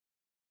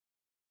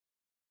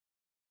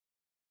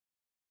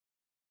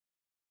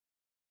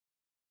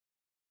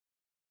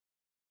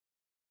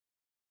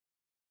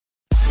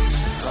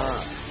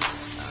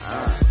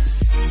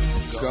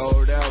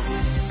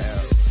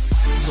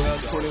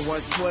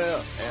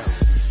2112.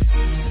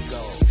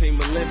 Team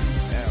Olympic.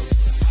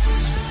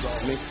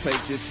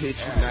 Mixtape just hit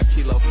you. Now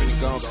Kilo finna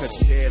go and cut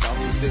your head off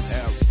with this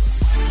era.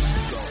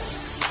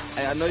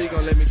 Hey, I know you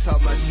gonna let me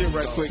talk my shit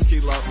right quick,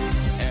 Kilo.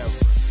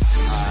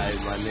 Alright,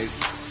 my nigga.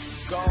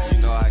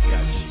 You know I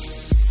got you.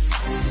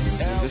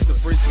 This the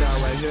freestyle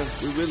right here.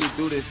 We really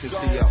do this to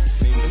see y'all.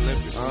 Team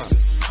Olympic.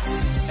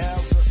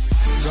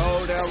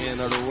 Gold era. End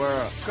of the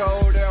world.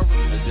 Gold era.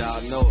 As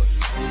y'all know it.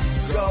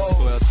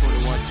 Gold.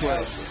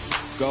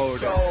 12-21-12.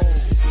 Gold era.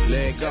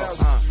 Let go.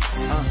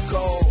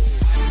 Gold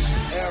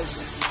era.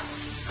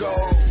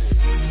 Gold.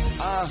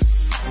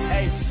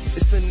 Hey,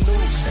 it's a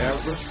new era.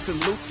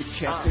 Salute the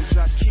captain.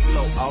 Drop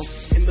Kilo off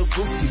in the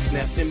booth. He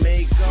snapped and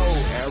made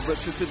gold era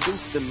to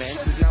seduce the man.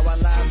 Cause now our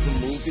lives are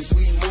moving.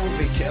 We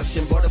moving.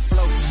 Caption boy the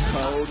flow.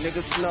 Cold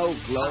niggas snow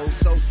glow.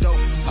 So dope.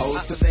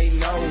 Hoes cause they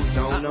know.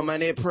 Don't know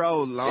money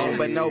prolong.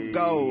 But no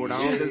gold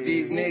on. Cause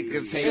these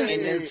niggas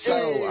hating and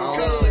so on.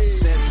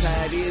 That's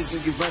how it is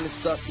when you running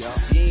stuff. You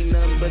ain't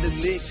nothing but a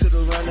lick to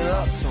the runner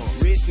up.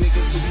 Rich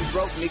niggas who be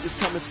broke niggas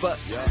coming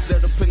fuck.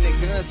 Instead of putting their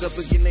guns up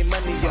and getting their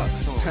money up.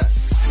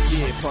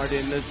 Yeah,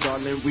 pardon us,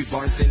 darling, we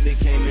barnes and they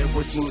came in,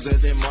 we're smoother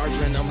than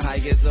margarine. I'm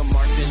high as a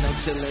Martian, I'm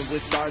chilling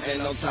with stars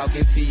and I'm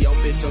talking to your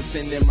bitch, I'm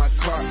sending my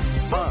car.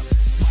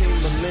 Team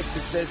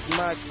Olympic, that's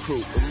my crew,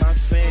 but my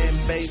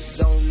fan base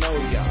don't know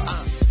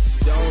y'all.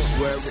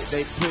 Don't worry,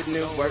 they putting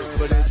in work,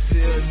 but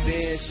until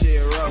then,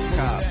 share up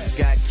cop.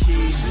 Got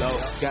Kilo,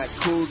 got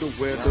Kool to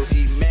wear, the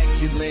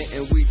immaculate,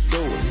 and we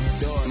do it.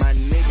 My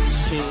nigga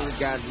King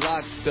got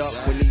locked up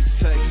when he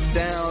touched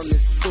down and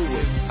threw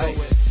it. Ay,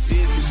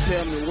 did you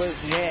tell me what's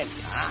happening?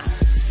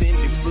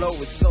 Cindy flow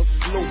is so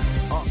fluid.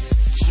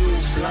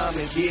 Juice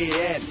blind and get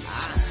at it.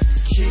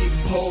 Keep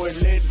pouring,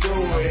 let's do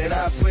it.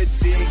 I put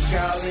dick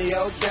all in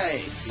your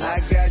game.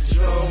 I got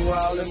dro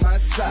all in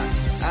my top.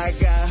 I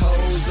got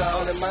hoes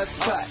all in my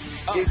spot.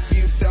 If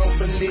you don't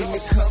believe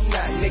me, come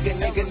not. Nigga,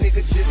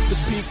 just the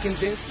peak and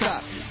then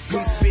stop.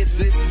 We spit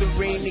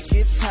Listerine, it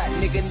gets hot.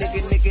 Nigga,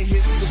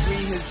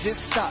 history has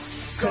just stopped.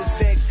 Cause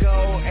that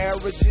gold era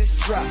just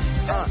dropped.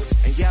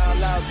 And y'all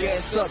out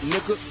gas up,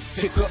 nigga.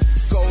 Pick up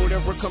gold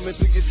era coming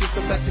through your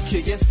system, back to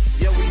kicking.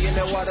 Yeah, we in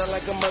that water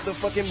like a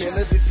motherfucking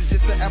miller. This is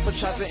just an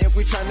appetizer and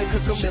we trying to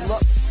cook a meal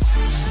up.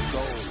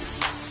 Gold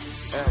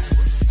era.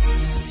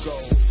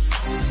 Gold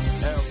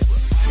era.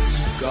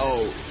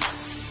 Gold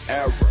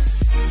era.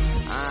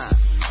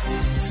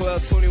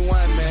 12-21,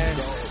 man.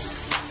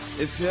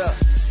 It's here.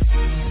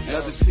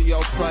 Another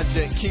CO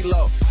project,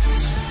 Kilo.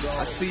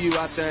 I see you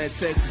out there in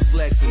Texas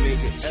flexing,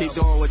 nigga. Keep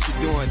doing what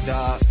you're doing,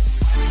 dog.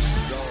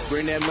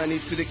 Bring that money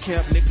to the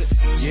camp, nigga.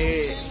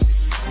 Yeah.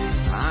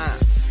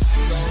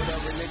 Gold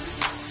over, nigga.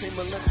 Team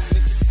Olympic,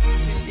 nigga.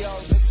 CEO,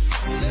 nigga.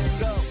 Let's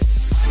go.